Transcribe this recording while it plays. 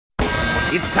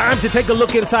It's time to take a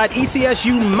look inside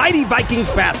ECSU Mighty Vikings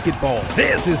basketball.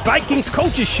 This is Vikings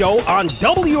Coaches Show on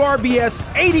WRVS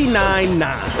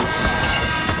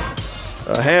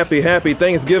 89.9. Happy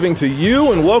Thanksgiving to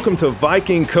you, and welcome to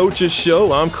Viking Coaches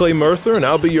Show. I'm Clay Mercer, and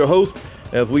I'll be your host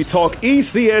as we talk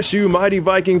ECSU Mighty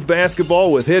Vikings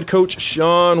basketball with head coach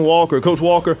Shawn Walker. Coach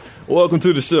Walker, welcome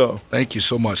to the show. Thank you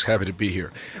so much. Happy to be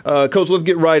here. Coach, let's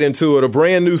get right into it. A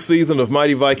brand new season of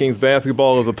Mighty Vikings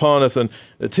basketball is upon us, and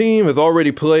the team has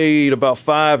already played about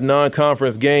 5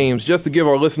 non-conference games. Just to give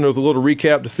our listeners a little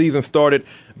recap, the season started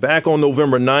back on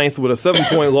November 9th with a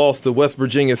 7-point loss to West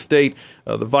Virginia State.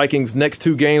 The Vikings' next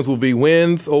 2 games will be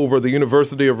wins over the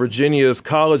University of Virginia's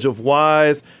College of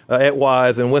Wise at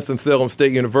Wise and Winston-Salem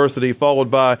State University,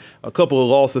 followed by a couple of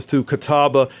losses to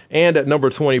Catawba and at number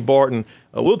 20 Barton.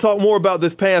 We'll talk more about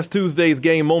this past Tuesday's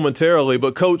game momentarily,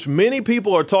 but Coach, many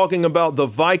people are talking about the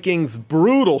Vikings'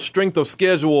 brutal strength of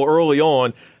schedule early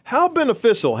on. How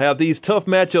beneficial have these tough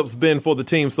matchups been for the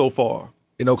team so far?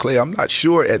 You know, Clay, I'm not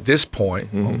sure at this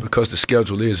point because the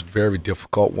schedule is very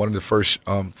difficult. One of the first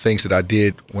things that I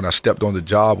did when I stepped on the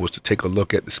job was to take a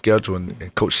look at the schedule,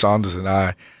 and Coach Saunders and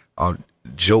I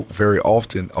joke very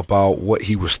often about what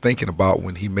he was thinking about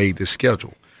when he made this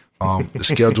schedule. The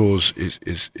schedule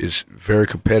is very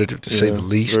competitive, to say the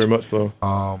least. Very much so.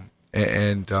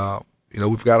 You know,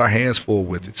 we've got our hands full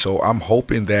with it. So I'm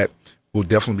hoping that we'll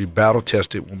definitely be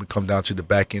battle-tested when we come down to the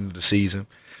back end of the season.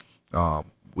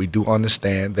 We do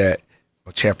understand that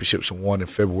championships are won in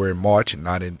February and March and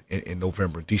not in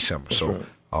November and December. That's so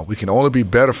right. We can only be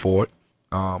better for it.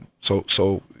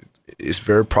 So it's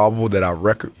very probable that our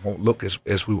record won't look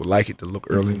as we would like it to look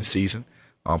early in the season,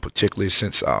 particularly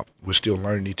since we're still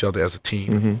learning each other as a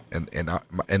team, and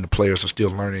the players are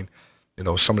still learning, you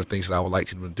know, some of the things that I would like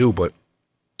them to do. But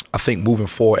I think moving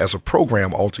forward as a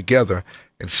program altogether,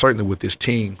 and certainly with this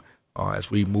team,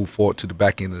 as we move forward to the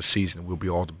back end of the season, we'll be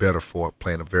all the better for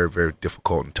playing a very, very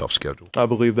difficult and tough schedule. I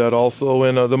believe that also.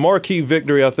 And the marquee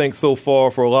victory, I think, so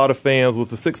far for a lot of fans was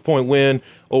the 6-point win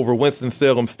over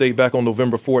Winston-Salem State back on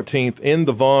November 14th in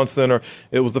the Vaughn Center.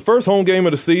 It was the first home game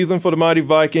of the season for the Mighty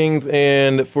Vikings,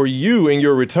 and for you in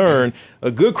your return, a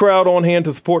good crowd on hand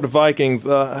to support the Vikings.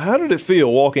 How did it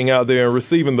feel walking out there and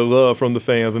receiving the love from the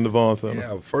fans in the Vaughn Center?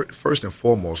 Yeah, first and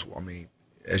foremost, I mean,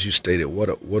 as you stated, what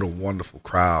a wonderful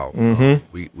crowd.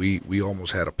 We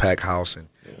almost had a packed house, and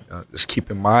just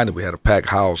keep in mind that we had a packed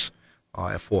house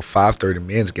for a 5:30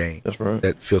 men's game. That's right.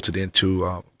 That filtered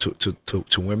into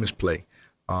to women's play.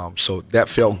 So that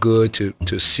felt good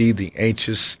to see the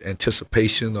anxious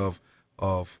anticipation of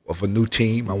a new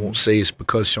team. I won't say it's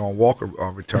because Shawn Walker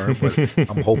returned, but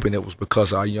I'm hoping it was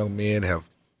because our young men have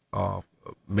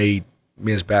made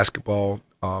men's basketball,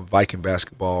 Viking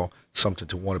basketball, something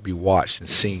to want to be watched and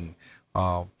seen.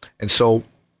 And so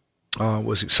it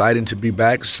was exciting to be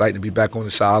back, exciting to be back on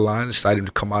the sideline, exciting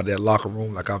to come out of that locker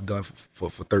room like I've done for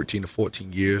 13 to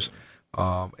 14 years.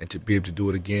 And to be able to do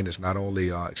it again is not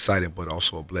only exciting but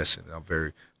also a blessing. And I'm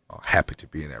very happy to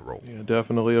be in that role. Yeah,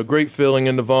 definitely. A great feeling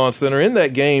in the Vaughn Center. In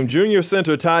that game, junior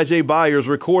center Tajay Byers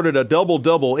recorded a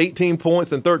double-double, 18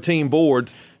 points and 13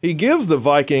 boards. He gives the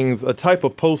Vikings a type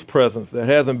of post presence that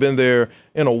hasn't been there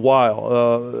in a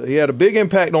while. He had a big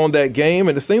impact on that game,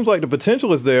 and it seems like the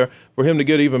potential is there for him to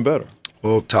get even better.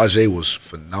 Well, Tajay was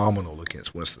phenomenal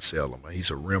against Winston-Salem.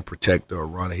 He's a rim protector, a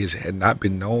runner. He had not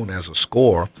been known as a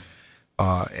scorer.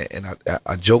 And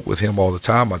I joke with him all the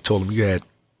time. I told him, you had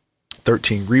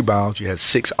 13 rebounds, you had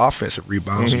 6 offensive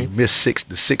rebounds, and you missed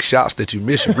the 6 shots that you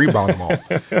missed, you rebound them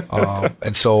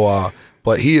all.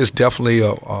 But he is definitely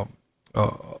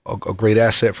a great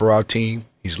asset for our team.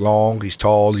 He's long, he's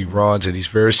tall, he runs, and he's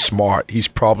very smart. He's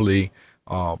probably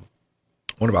one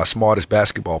of our smartest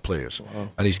basketball players.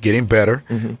 Wow. And he's getting better,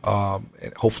 and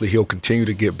hopefully he'll continue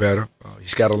to get better.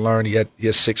 He's got to learn. He had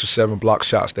 6 or 7 block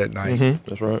shots that night.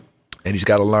 That's right. And he's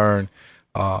got to learn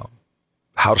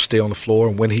how to stay on the floor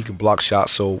and when he can block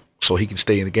shots so he can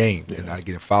stay in the game and not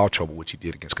get in foul trouble, which he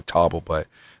did against Catawba. But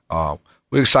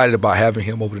we're excited about having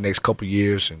him over the next couple of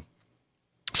years, and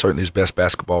certainly his best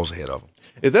basketball is ahead of him.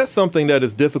 Is that something that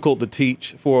is difficult to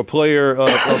teach for a player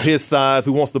of his size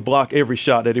who wants to block every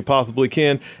shot that he possibly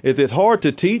can? Is it hard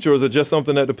to teach, or is it just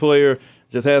something that the player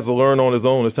just has to learn on his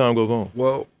own as time goes on?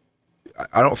 Well,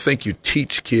 I don't think you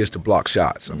teach kids to block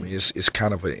shots. I mean, it's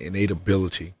kind of an innate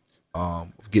ability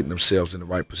of getting themselves in the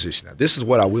right position. Now, this is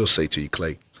what I will say to you,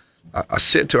 Clay. I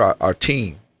said to our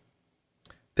team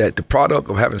that the product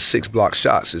of having 6 block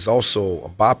shots is also a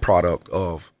byproduct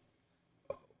of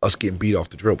us getting beat off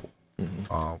the dribble.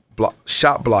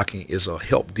 Shot blocking is a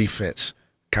help defense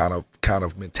kind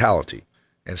of mentality.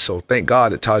 And so thank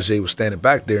God that Tajay was standing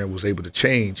back there and was able to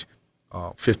change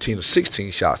 15 or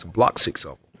 16 shots and blocked 6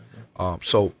 of them.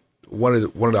 So one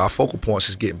of our focal points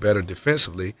is getting better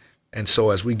defensively. And so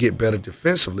as we get better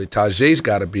defensively, Tajay's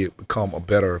got to become a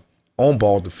better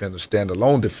on-ball defender,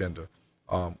 standalone defender,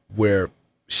 where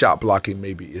shot blocking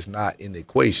maybe is not in the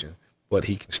equation, but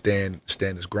he can stand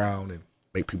his ground and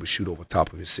make people shoot over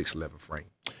top of his 6'11" frame.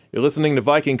 You're listening to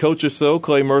Viking Coaches Show.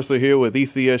 Clay Mercer here with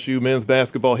ECSU men's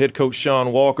basketball head coach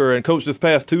Shawn Walker. And, Coach, this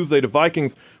past Tuesday, the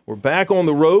Vikings were back on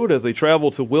the road as they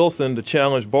traveled to Wilson to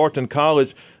challenge Barton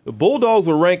College. The Bulldogs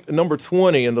were ranked number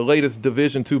 20 in the latest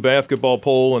Division II basketball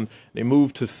poll, and they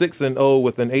moved to 6-0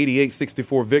 with an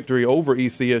 88-64 victory over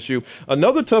ECSU.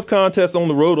 Another tough contest on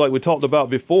the road like we talked about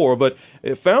before, but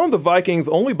it found the Vikings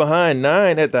only behind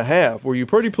 9 at the half. Were you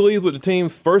pretty pleased with the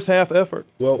team's first half effort?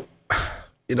 Well,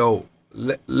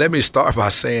 let me start by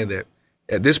saying that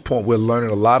at this point we're learning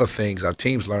a lot of things. Our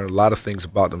team's learning a lot of things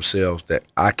about themselves that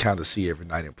I kind of see every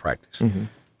night in practice.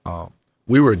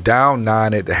 We were down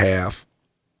 9 at the half.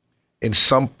 In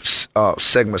some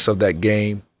segments of that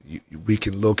game, we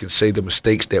can look and say the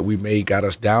mistakes that we made got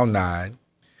us down 9.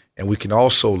 And we can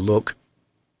also look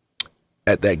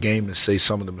at that game and say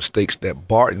some of the mistakes that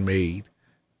Barton made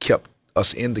kept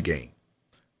us in the game.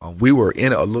 We were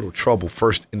in a little trouble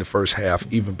in the first half,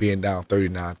 even being down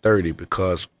 39-30,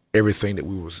 because everything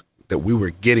that we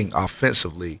were getting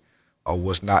offensively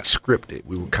was not scripted.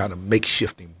 We were kind of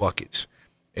makeshifting buckets.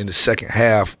 In the second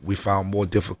half, we found more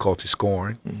difficulty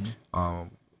scoring.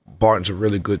 Barton's a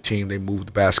really good team. They move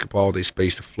the basketball. They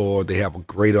space the floor. They have a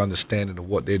great understanding of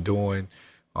what they're doing.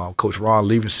 Coach Ron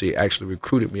Levency actually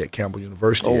recruited me at Campbell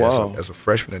University as a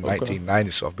freshman in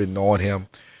 1990, so I've been knowing him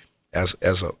as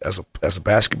a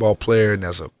basketball player and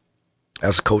as a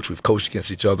coach. We've coached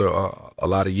against each other a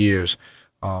lot of years.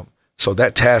 So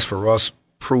that task for us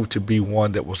proved to be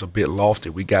one that was a bit lofty.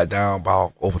 We got down by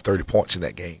over 30 points in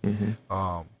that game,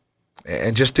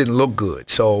 and just didn't look good.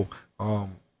 So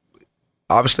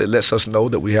obviously it lets us know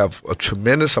that we have a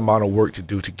tremendous amount of work to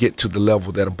do to get to the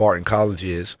level that a Barton College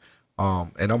is,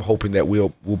 and I'm hoping that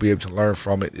we'll be able to learn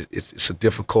from it. It's a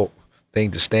difficult thing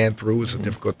to stand through. It's a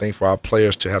difficult thing for our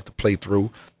players to have to play through,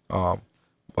 but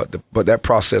that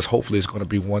process hopefully is going to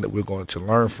be one that we're going to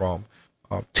learn from.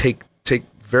 Take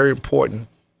very important.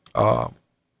 We're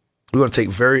going to take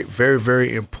very, very,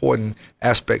 very important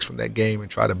aspects from that game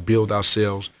and try to build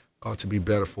ourselves to be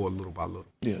better for it little by little.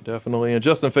 Yeah, definitely. And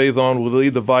Justin Faison will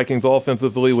lead the Vikings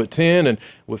offensively with 10 and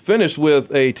will finish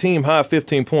with a team-high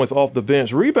 15 points off the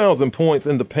bench. Rebounds and points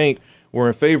in the paint were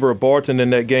in favor of Barton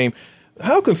in that game.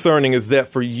 How concerning is that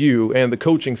for you and the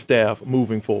coaching staff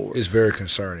moving forward? It's very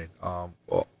concerning.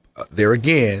 There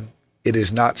again, it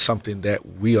is not something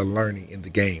that we are learning in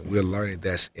the game. We're learning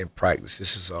that's in practice.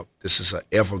 This is a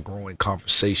ever-growing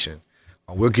conversation.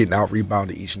 We're getting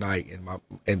out-rebounded each night,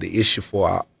 and the issue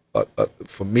for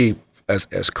me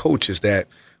as coach is that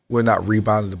we're not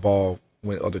rebounding the ball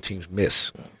when other teams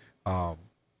miss.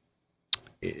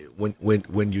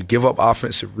 When you give up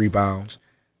offensive rebounds,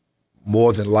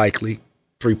 more than likely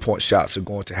three-point shots are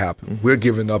going to happen. We're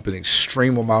giving up an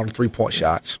extreme amount of three-point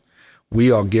shots.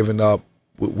 We're getting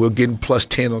plus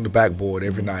 10 on the backboard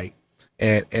every night.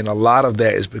 And a lot of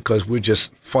that is because we're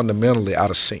just fundamentally out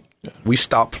of sync. Yeah. We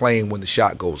stop playing when the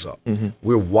shot goes up.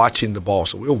 We're watching the ball.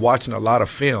 So we're watching a lot of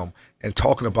film and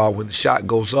talking about when the shot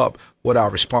goes up, what our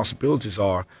responsibilities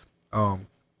are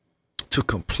to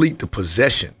complete the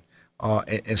possession.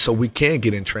 And so we can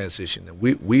get in transition. And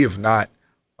we have not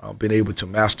been able to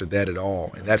master that at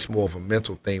all. And that's more of a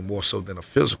mental thing more so than a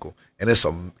physical. And it's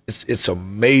a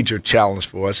major challenge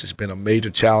for us. It's been a major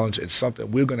challenge. It's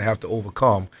something we're going to have to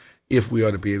overcome if we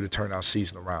are to be able to turn our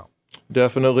season around.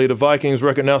 Definitely. The Vikings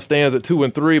record now stands at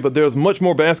 2-3, but there's much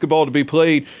more basketball to be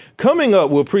played. Coming up,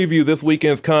 we'll preview this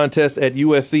weekend's contest at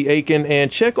USC-Aiken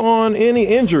and check on any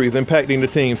injuries impacting the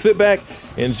team. Sit back,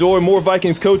 enjoy more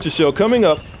Vikings Coaches Show coming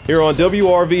up here on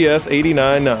WRVS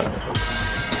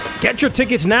 89.9. Get your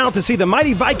tickets now to see the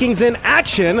Mighty Vikings in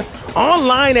action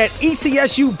online at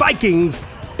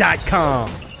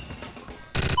ECSUVikings.com.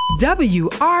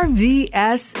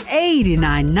 WRVS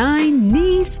 89.9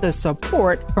 needs the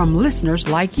support from listeners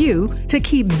like you to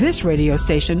keep this radio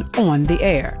station on the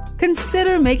air.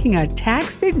 Consider making a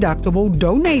tax-deductible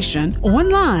donation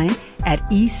online at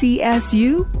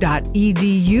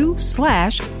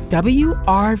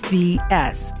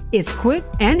ECSU.edu/WRVS. It's quick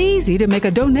and easy to make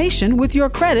a donation with your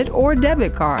credit or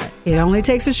debit card. It only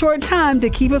takes a short time to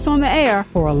keep us on the air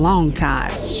for a long time.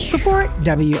 Support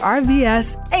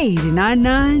WRVS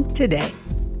 89.9 today.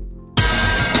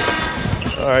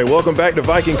 All right, welcome back to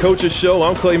Viking Coaches Show.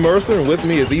 I'm Clay Mercer, and with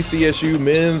me is ECSU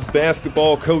men's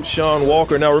basketball coach Shawn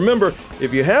Walker. Now remember,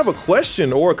 if you have a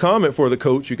question or a comment for the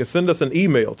coach, you can send us an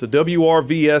email to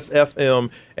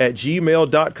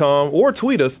WRVS-FM@gmail.com or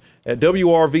tweet us at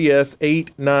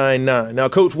WRVS-899. Now,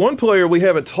 Coach, one player we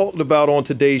haven't talked about on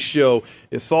today's show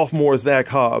is sophomore Zach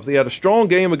Hobbs. He had a strong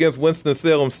game against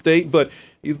Winston-Salem State, but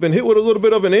he's been hit with a little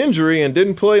bit of an injury and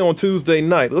didn't play on Tuesday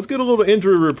night. Let's get a little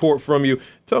injury report from you.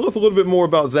 Tell us a little bit more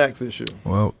about Zach's issue.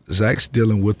 Well, Zach's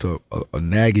dealing with a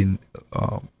nagging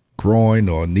groin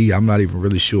or knee. I'm not even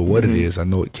really sure what it is. I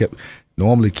know it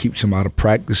normally keeps him out of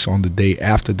practice on the day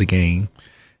after the game,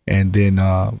 and then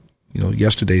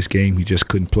yesterday's game he just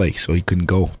couldn't play, so he couldn't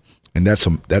go, and that's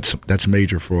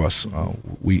major for us.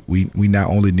 We not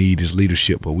only need his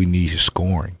leadership, but we need his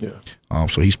scoring. Yeah.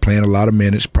 So he's playing a lot of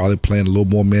minutes, probably playing a little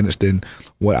more minutes than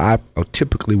what I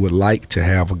typically would like to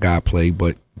have a guy play,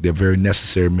 but they're very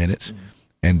necessary minutes,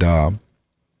 and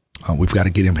we've got to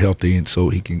get him healthy, and so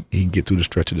he can get through the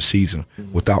stretch of the season.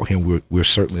 Without him, we're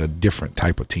certainly a different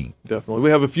type of team. Definitely, we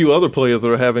have a few other players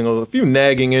that are having a few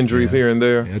nagging injuries here and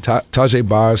there. Yeah, Tajay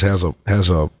Byers has a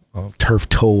turf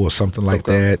toe or something like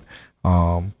that,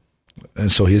 and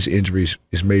so his injury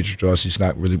is major to us. He's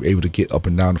not really able to get up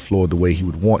and down the floor the way he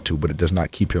would want to, but it does not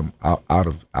keep him out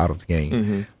of the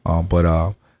game.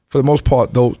 But for the most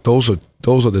part, those are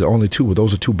the only two, but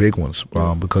those are two big ones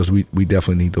because we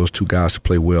definitely need those two guys to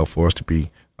play well for us to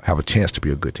have a chance to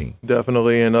be a good team.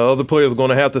 Definitely, and other players are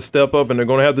going to have to step up, and they're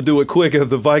going to have to do it quick as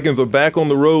the Vikings are back on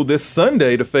the road this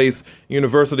Sunday to face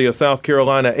University of South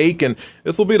Carolina Aiken.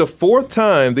 This will be the fourth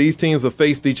time these teams have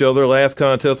faced each other. Last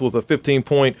contest was a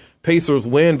 15-point Pacers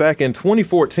win back in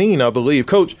 2014, I believe.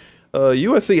 Coach,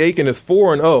 USC Aiken is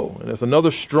 4-0, and it's another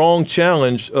strong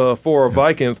challenge for our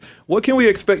Vikings. What can we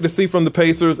expect to see from the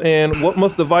Pacers, and what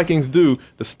must the Vikings do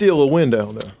to steal a win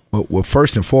down there? Well,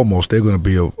 first and foremost, they're going to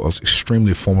be an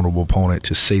extremely formidable opponent,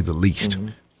 to say the least.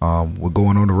 We're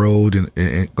going on the road and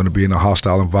going to be in a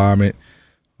hostile environment.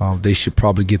 They should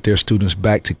probably get their students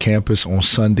back to campus on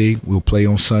Sunday. We'll play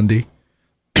on Sunday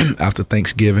after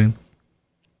Thanksgiving.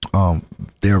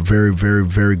 They're a very, very,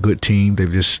 very good team. They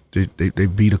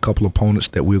beat a couple of opponents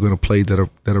that we're going to play that are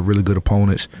really good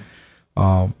opponents.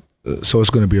 So it's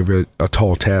going to be a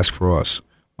tall task for us.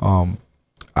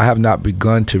 I have not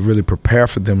begun to really prepare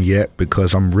for them yet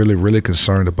because I'm really, really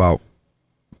concerned about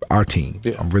our team.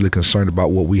 Yeah. I'm really concerned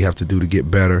about what we have to do to get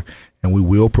better, and we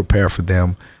will prepare for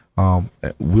them.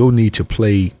 We'll need to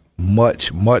play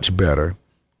much, much better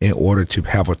in order to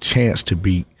have a chance to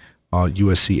beat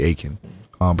USC Aiken.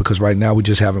 Because right now we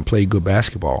just haven't played good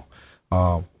basketball.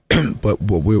 But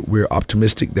we're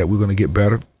optimistic that we're going to get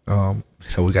better. So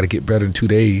we got to get better in 2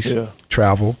 days,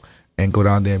 travel, and go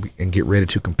down there and get ready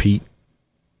to compete.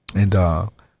 And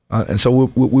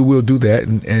so we will do that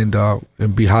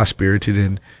and be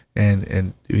high-spirited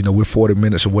and we're 40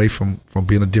 minutes away from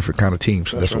being a different kind of team.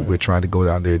 So that's what we're trying to go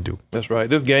down there and do. That's right.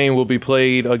 This game will be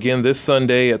played again this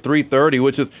Sunday at 3:30,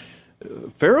 which is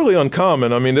fairly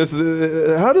uncommon. I mean, does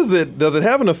it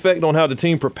have an effect on how the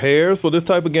team prepares for this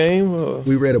type of game?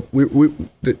 We read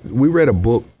a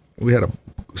book. We had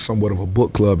somewhat of a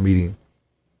book club meeting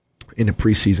in the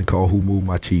preseason called "Who Moved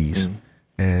My Cheese,"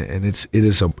 and it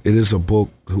is a book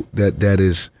that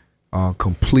is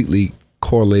completely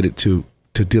correlated to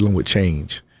dealing with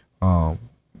change. And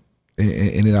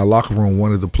in our locker room,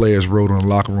 one of the players wrote on the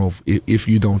locker room, "If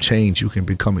you don't change, you can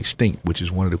become extinct," which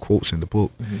is one of the quotes in the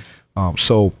book.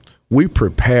 So we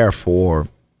prepare for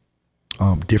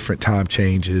different time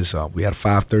changes. We had a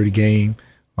 5:30 game,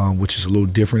 which is a little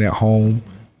different at home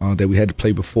that we had to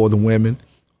play before the women.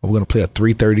 We're going to play a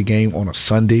 3:30 game on a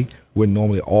Sunday. We're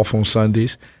normally off on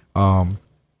Sundays. But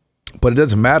it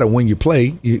doesn't matter when you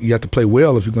play. You have to play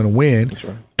well if you're going to win. That's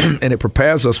right. And it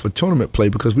prepares us for tournament play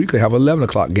because we could have 11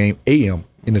 o'clock game a.m.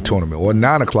 in the tournament, or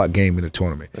 9 o'clock game in the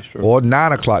tournament, or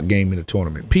 9 o'clock game in the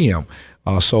tournament, p.m.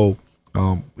 So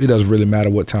it doesn't really matter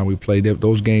what time we play.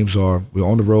 Those games we're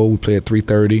on the road. We play at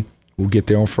 3:30. We'll get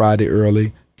there on Friday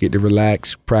early, get to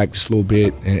relax, practice a little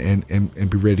bit, and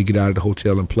be ready to get out of the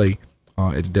hotel and play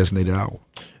at the designated hour.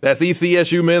 That's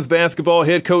ECSU men's basketball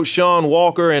head coach Shawn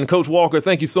Walker. And Coach Walker,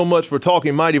 thank you so much for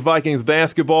talking Mighty Vikings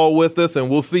basketball with us, and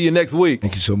we'll see you next week.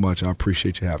 Thank you so much. I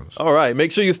appreciate you having us. All right,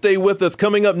 make sure you stay with us.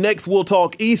 Coming up next, we'll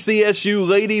talk ECSU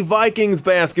Lady Vikings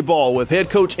basketball with head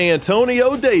coach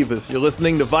Antonio Davis. You're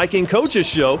listening to Viking Coaches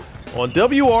Show on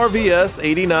WRVS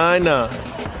 89.9.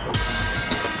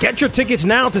 Get your tickets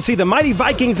now to see the Mighty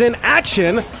Vikings in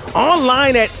action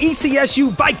online at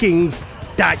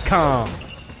ECSUVikings.com.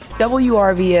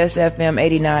 WRVS-FM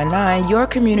 89.9, your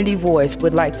community voice,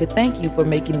 would like to thank you for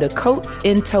making the Coats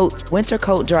in Totes Winter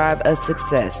Coat Drive a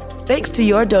success. Thanks to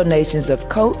your donations of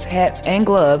coats, hats, and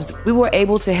gloves, we were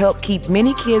able to help keep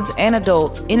many kids and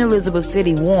adults in Elizabeth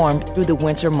City warm through the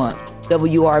winter months.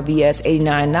 WRVS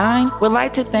 89.9 would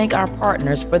like to thank our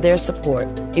partners for their support: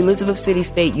 Elizabeth City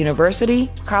State University,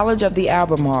 College of the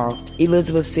Albemarle,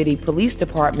 Elizabeth City Police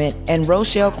Department, and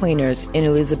Rochelle Cleaners in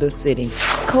Elizabeth City.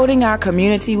 Coating our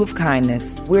community with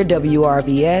kindness. We're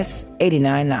WRVS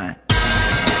 89.9.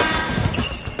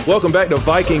 Welcome back to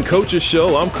Viking Coaches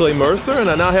Show. I'm Clay Mercer, and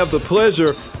I now have the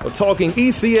pleasure of talking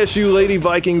ECSU Lady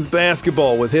Vikings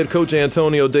basketball with head coach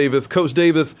Antonio Davis. Coach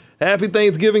Davis, happy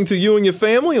Thanksgiving to you and your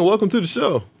family, and welcome to the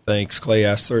show. Thanks, Clay.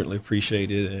 I certainly appreciate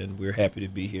it, and we're happy to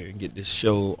be here and get this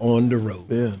show on the road.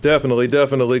 Yeah,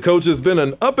 definitely. Coach, it's been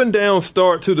an up and down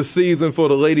start to the season for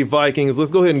the Lady Vikings. Let's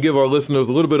go ahead and give our listeners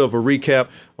a little bit of a recap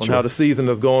on how the season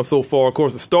has gone so far. Of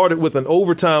course, it started with an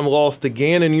overtime loss to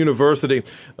Gannon University.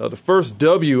 The first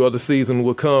W of the season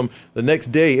will come the next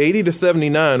day,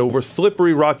 80-79 over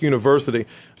Slippery Rock University.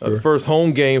 The first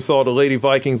home game saw the Lady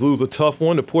Vikings lose a tough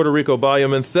one to Puerto Rico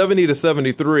Bayamon,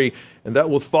 70-73, and that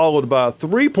was followed by a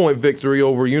 3-point victory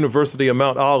over University of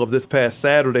Mount Olive this past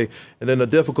Saturday, and then a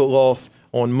difficult loss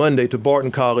on Monday to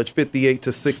Barton College,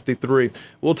 58-63.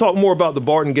 We'll talk more about the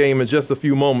Barton game in just a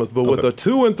few moments, but with a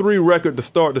 2-3 record to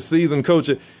start the season, Coach,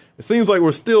 it seems like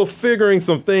we're still figuring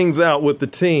some things out with the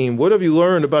team. What have you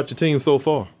learned about your team so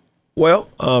far? Well,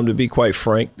 to be quite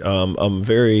frank, I'm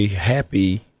very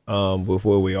happy with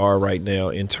where we are right now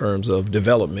in terms of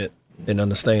development and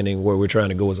understanding where we're trying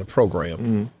to go as a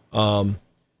program.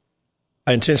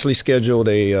 I intentionally scheduled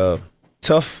a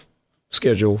tough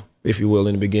schedule, if you will,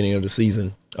 in the beginning of the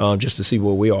season, just to see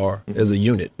where we are as a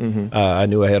unit. I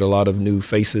knew I had a lot of new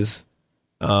faces,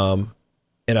 and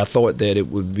I thought that it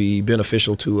would be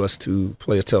beneficial to us to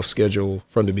play a tough schedule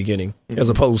from the beginning, as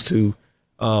opposed to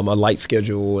a light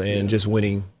schedule and just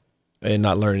winning and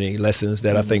not learning any lessons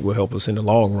that I think will help us in the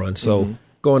long run. So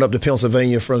going up to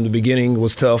Pennsylvania from the beginning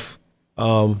was tough.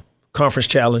 Conference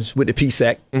challenge with the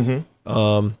PSAC.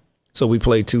 So we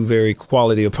played two very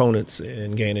quality opponents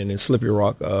in Gannon and Slippery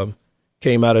Rock.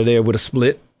 Came out of there with a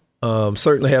split.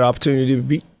 Certainly had opportunity to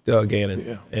beat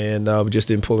Gannon, and we just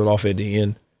didn't pull it off at the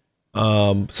end.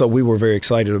 So we were very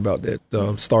excited about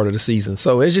that start of the season.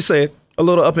 So as you said, a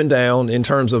little up and down in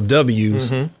terms of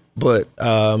W's, but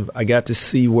I got to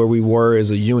see where we were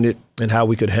as a unit and how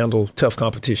we could handle tough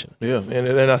competition. Yeah,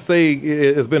 and I say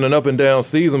it's been an up and down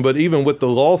season, but even with the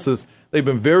losses, they've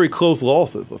been very close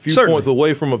losses, a few points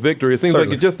away from a victory. It seems like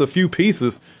it's just a few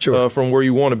pieces from where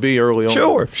you want to be early on.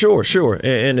 Sure.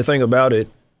 And the thing about it,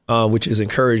 which is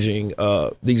encouraging,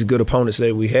 these good opponents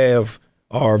that we have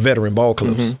are veteran ball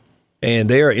clubs, and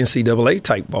they are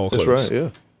NCAA-type ball clubs. That's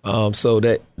right, yeah. So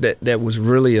that was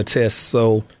really a test.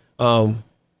 So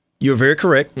you're very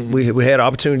correct. We had an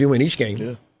opportunity to win each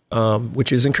game,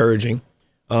 which is encouraging.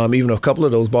 Even a couple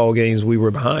of those ball games we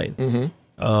were behind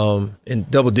in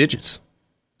double digits.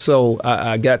 So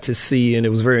I got to see, and it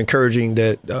was very encouraging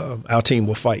that our team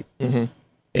will fight. And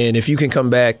if you can come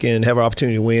back and have an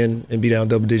opportunity to win and be down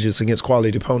double digits against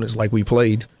quality opponents like we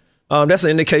played, that's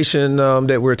an indication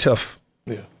that we're tough.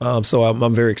 So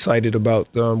I'm very excited about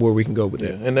where we can go with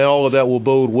that. And then all of that will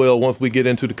bode well once we get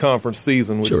into the conference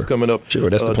season, which is coming up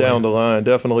that's the down the line.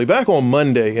 Definitely. Back on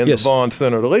Monday in the Vaughn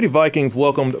Center, the Lady Vikings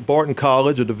welcomed Barton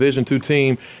College, a Division II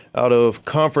team out of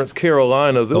Conference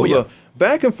Carolinas. It was a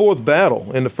back-and-forth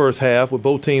battle in the first half with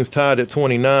both teams tied at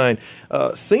 29.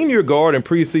 Senior guard and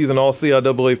preseason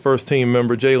All-CIAA first-team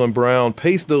member Jalen Brown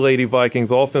paced the Lady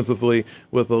Vikings offensively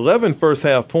with 11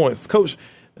 first-half points. Coach,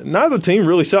 neither team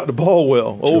really shot the ball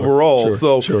well overall.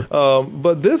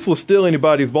 But this was still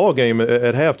anybody's ball game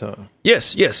at halftime.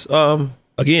 Yes.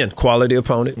 Again, quality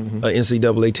opponent, an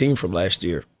NCAA team from last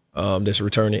year that's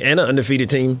returning, and an undefeated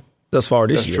team thus far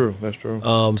this year. That's true.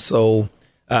 So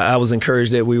I was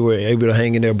encouraged that we were able to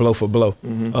hang in there blow for blow.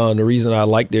 The reason I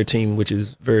like their team, which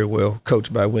is very well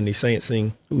coached by Wendy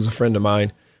Sansing, who's a friend of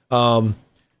mine,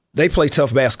 they play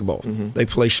tough basketball. They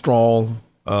play strong.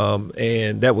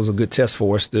 And that was a good test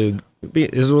for us. It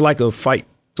was like a fight.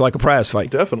 It's like a prize fight.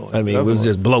 Definitely. I mean, it was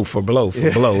just blow for blow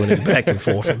for blow, and then back and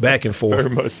forth and back and forth.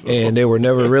 Very much so. And they were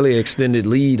never really extended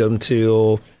lead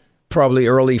until probably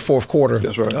early fourth quarter.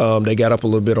 That's right. They got up a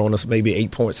little bit on us, maybe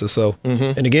 8 points or so.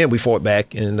 And again, we fought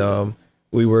back, and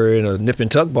we were in a nip and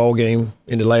tuck ball game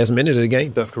in the last minute of the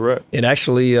game. That's correct. And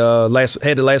actually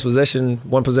had the last possession,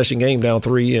 one possession game down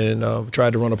 3, and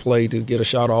tried to run a play to get a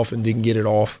shot off and didn't get it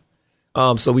off.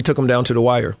 So we took them down to the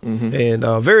wire, and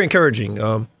very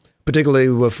encouraging. particularly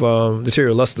with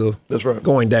Lateria Luster That's right.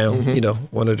 going down,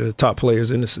 one of the top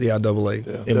players in the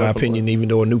CIAA, in my opinion, even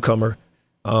though a newcomer,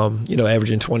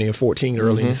 averaging 20 and 14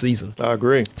 early in the season. I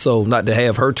agree. So not to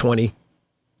have her 20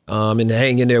 and to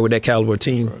hang in there with that caliber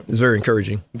team is very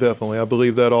encouraging. Definitely. I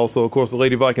believe that also. Of course, the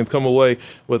Lady Vikings come away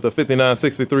with a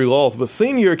 59-63 loss, but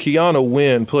senior Kiana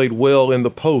Wynn played well in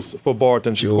the post for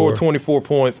Barton. She scored 24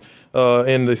 points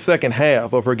in the second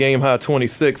half of her game-high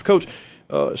 26. Coach,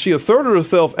 she asserted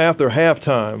herself after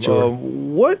halftime.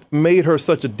 What made her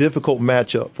such a difficult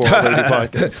matchup for our Lady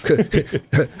Vikings?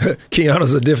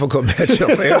 Kiana's a difficult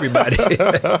matchup for everybody.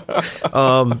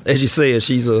 As you said,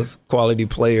 she's a quality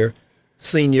player.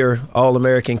 Senior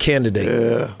All-American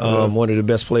candidate, one of the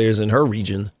best players in her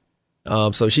region.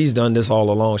 So she's done this all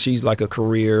along. She's like a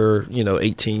career,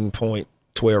 18-point,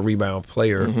 12-rebound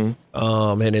player,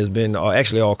 and has been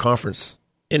actually all-conference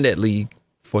in that league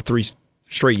for 3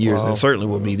 straight years, and certainly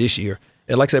will be this year.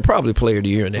 And like I said, probably player of the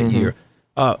year in that year,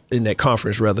 in that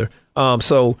conference, rather.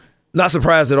 So not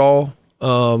surprised at all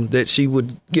that she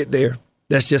would get there.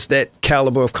 That's just that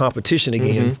caliber of competition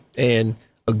again, and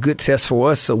a good test for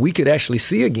us so we could actually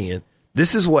see again.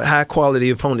 This is what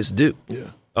high-quality opponents do.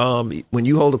 When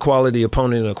you hold a quality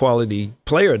opponent and a quality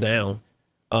player down,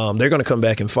 they're going to come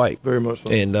back and fight. Very much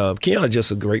so. And Kiana's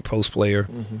just a great post player,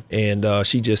 and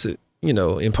she just,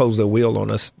 imposed her will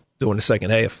on us during the second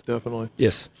half. Definitely.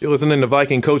 Yes. You're listening to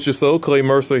Viking Coaches Show. Clay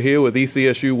Mercer here with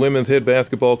ECSU women's head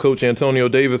basketball coach Antonio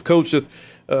Davis. Coaches,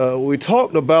 we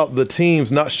talked about the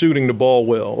teams not shooting the ball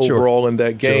well overall in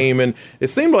that game, and it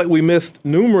seemed like we missed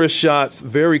numerous shots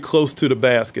very close to the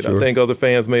basket. I think other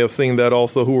fans may have seen that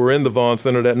also who were in the Vaughn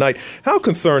Center that night. How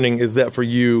concerning is that for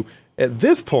you at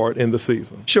this part in the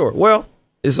season? Sure. Well,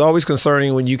 it's always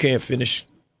concerning when you can't finish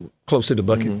close to the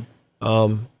bucket.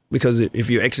 Because if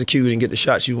you execute and get the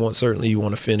shots you want, certainly you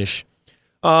want to finish.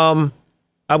 I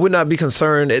would not be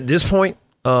concerned at this point.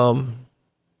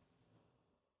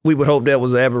 We would hope that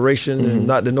was an aberration and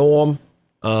not the norm.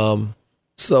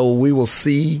 So we will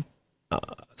see.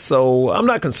 So I'm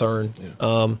not concerned.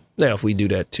 Now, if we do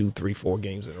that 2, 3, 4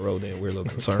 games in a row, then we're a little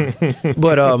concerned.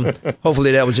 But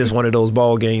hopefully that was just one of those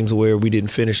ball games where we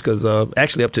didn't finish because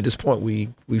actually up to this point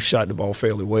we've shot the ball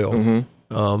fairly well.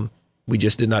 We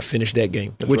just did not finish that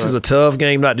game, which is a tough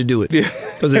game not to do it.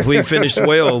 Because if we finished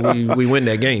well, we win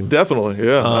that game. Definitely,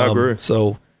 I agree.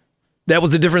 So that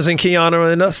was the difference in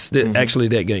Kiana and us, actually,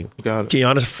 that game. Got it.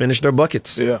 Kiana finished her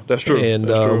buckets. Yeah, that's true.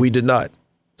 And we did not.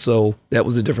 So that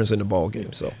was the difference in the ball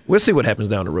game. So we'll see what happens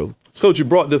down the road. Coach, you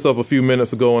brought this up a few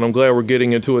minutes ago, and I'm glad we're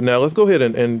getting into it now. Let's go ahead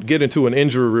and get into an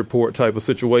injury report type of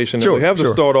situation. And we have to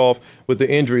start off with the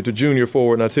injury to junior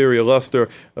forward Lateria Luster.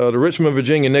 The Richmond,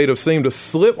 Virginia native seemed to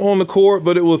slip on the court,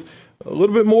 but it was a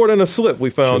little bit more than a slip, we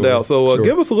found out. So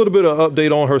give us a little bit of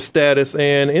update on her status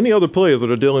and any other players that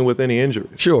are dealing with any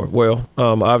injuries. Sure. Well,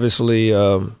 obviously,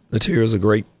 Lateria is a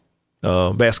great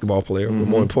basketball player, but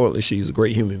more importantly, she's a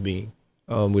great human being.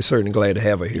 We're certainly glad to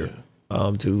have her here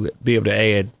to be able to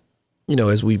add,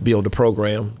 as we build the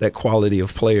program, that quality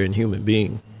of player and human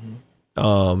being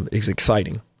is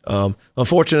exciting.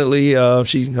 Unfortunately,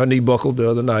 her knee buckled the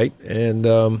other night,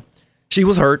 and she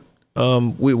was hurt.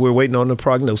 We're waiting on the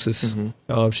prognosis.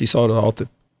 She saw the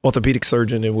orthopedic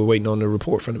surgeon, and we're waiting on the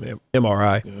report from the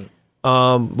MRI.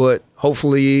 But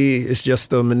hopefully it's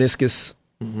just a meniscus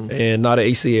and not an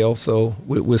ACL, so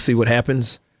we'll see what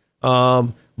happens.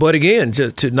 But again,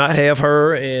 to not have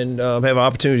her and have an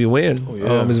opportunity to win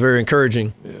is very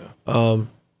encouraging.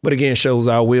 But again, shows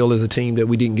our will as a team that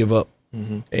we didn't give up.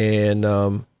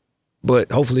 And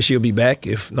but hopefully she'll be back.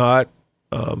 If not,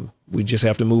 we just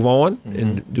have to move on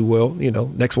and do well.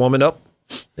 Next woman up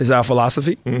is our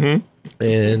philosophy, and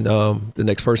the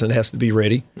next person has to be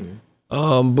ready.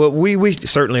 But we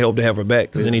certainly hope to have her back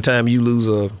because anytime you lose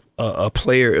a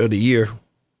player of the year,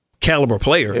 caliber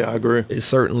player, I agree, it's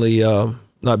certainly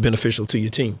not beneficial to your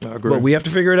team. I agree. But we have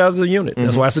to figure it out as a unit.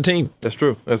 That's why it's a team. That's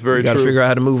true. That's very true. We got to figure out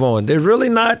how to move on. There's really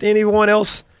not anyone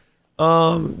else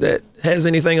that has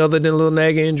anything other than a little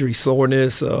nagging injury,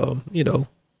 soreness,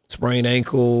 sprained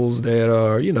ankles that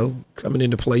are, coming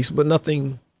into place, but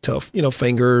nothing tough,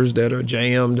 fingers that are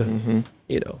jammed,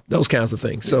 those kinds of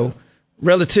things. So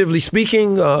relatively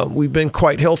speaking, we've been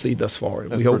quite healthy thus far.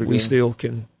 We hope we still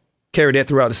can carry that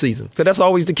throughout the season, because that's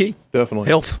always the key. Definitely.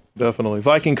 Health. Definitely.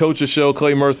 Viking Coaches Show,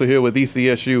 Clay Mercer here with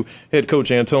ECSU head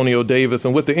coach Antonio Davis.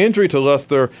 And with the injury to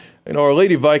Lester, our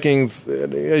Lady Vikings,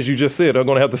 as you just said, are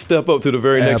going to have to step up to the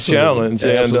very next challenge,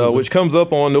 and which comes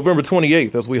up on November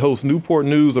 28th as we host Newport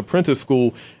News Apprentice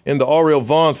School in the R.L.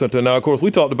 Vaughn Center. Now, of course,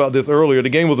 we talked about this earlier. The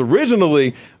game was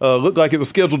originally looked like it was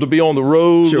scheduled to be on the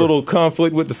road, little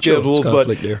conflict with the schedules, but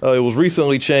it was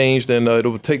recently changed, and it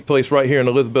will take place right here in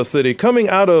Elizabeth City. Coming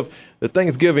out of the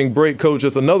Thanksgiving break, Coach,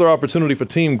 it's another opportunity for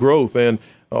team growth, and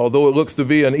although it looks to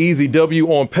be an easy W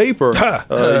on paper,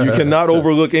 you cannot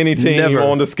overlook any team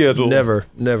on the schedule. Never.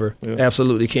 Yeah.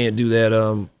 Absolutely can't do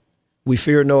that. We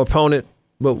fear no opponent,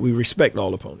 but we respect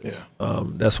all opponents. Yeah.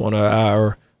 That's one of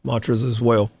our mantras as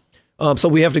well. So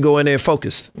we have to go in there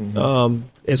focused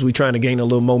as we're trying to gain a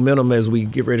little momentum as we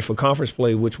get ready for conference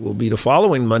play, which will be the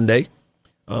following Monday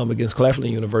against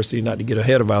Claflin University, not to get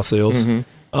ahead of ourselves.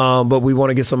 But we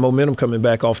want to get some momentum coming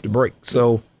back off the break.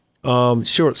 So,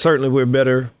 certainly we're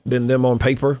better than them on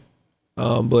paper,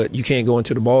 but you can't go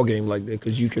into the ball game like that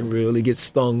because you can really get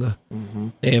stung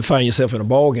and find yourself in a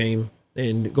ball game.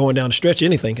 And going down the stretch,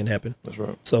 anything can happen. That's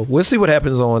right. So we'll see what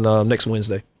happens on next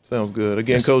Wednesday. Sounds good.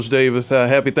 Again, Coach Davis,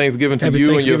 happy Thanksgiving to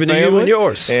you and your family. To you and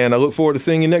yours. And I look forward to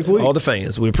seeing you next week. All the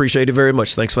fans. We appreciate it very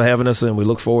much. Thanks for having us, and we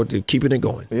look forward to keeping it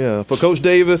going. Yeah. For Coach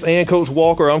Davis and Coach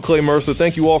Walker, I'm Clay Mercer.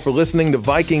 Thank you all for listening to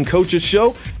Viking Coaches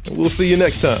Show, and we'll see you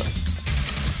next time.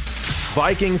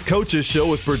 Vikings Coaches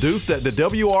Show is produced at the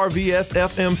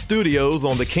WRVS-FM studios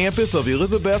on the campus of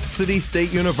Elizabeth City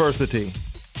State University.